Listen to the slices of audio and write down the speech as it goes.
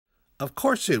Of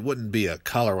course, it wouldn't be a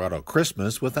Colorado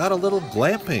Christmas without a little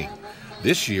glamping.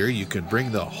 This year, you can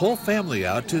bring the whole family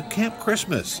out to Camp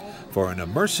Christmas for an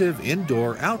immersive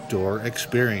indoor-outdoor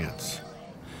experience.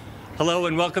 Hello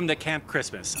and welcome to Camp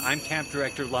Christmas. I'm Camp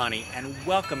Director Lonnie, and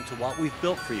welcome to what we've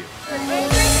built for you. Merry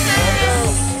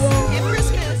Christmas! Merry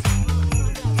Christmas!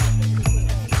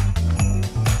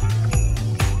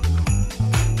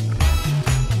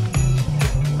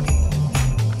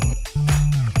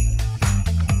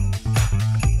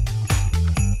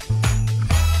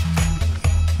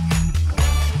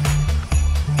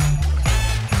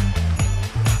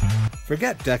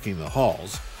 Forget decking the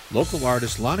halls. Local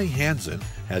artist Lonnie Hanzon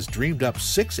has dreamed up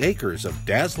 6 acres of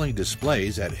dazzling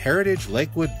displays at Heritage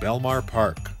Lakewood Belmar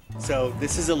Park. So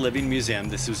this is a living museum.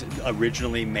 This was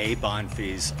originally May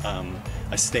Bonfie's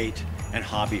estate and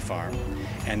hobby farm.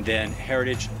 And then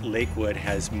Heritage Lakewood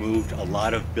has moved a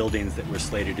lot of buildings that were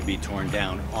slated to be torn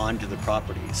down onto the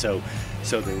property. So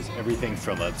there's everything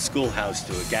from a schoolhouse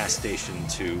to a gas station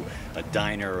to a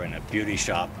diner and a beauty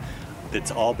shop that's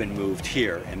all been moved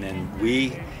here. And then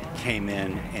we came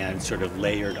in and sort of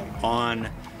layered on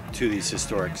to these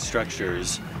historic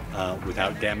structures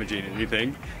without damaging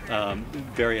anything.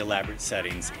 Very elaborate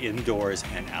settings, indoors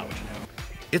and out.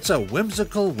 It's a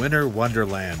whimsical winter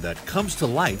wonderland that comes to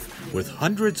life with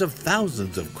hundreds of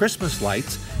thousands of Christmas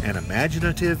lights and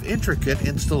imaginative, intricate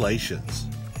installations.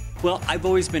 Well, I've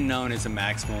always been known as a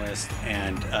maximalist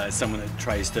and someone that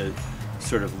tries to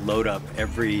sort of load up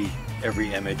every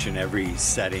image and every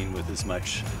setting with as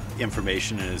much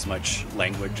information and as much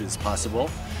language as possible,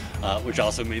 which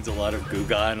also means a lot of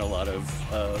Goo-Gah and a lot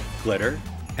of glitter.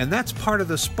 And that's part of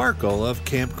the sparkle of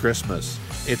Camp Christmas.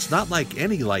 It's not like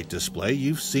any light display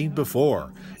you've seen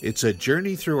before. It's a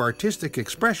journey through artistic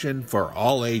expression for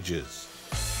all ages.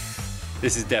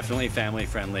 This is definitely family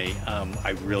friendly.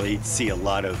 I really see a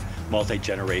lot of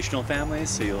multi-generational families,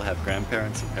 so you'll have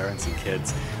grandparents and parents and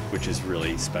kids, which is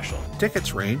really special.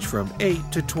 Tickets range from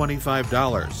 $8 to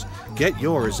 $25. Get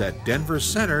yours at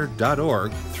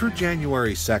denvercenter.org through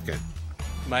January 2nd.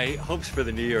 My hopes for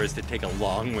the new year is to take a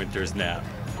long winter's nap,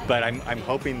 but I'm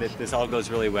hoping that this all goes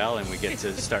really well and we get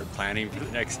to start planning for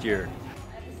the next year.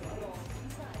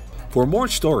 For more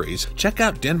stories, check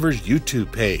out Denver's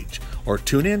YouTube page or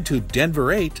tune in to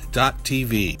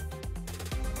denver8.tv.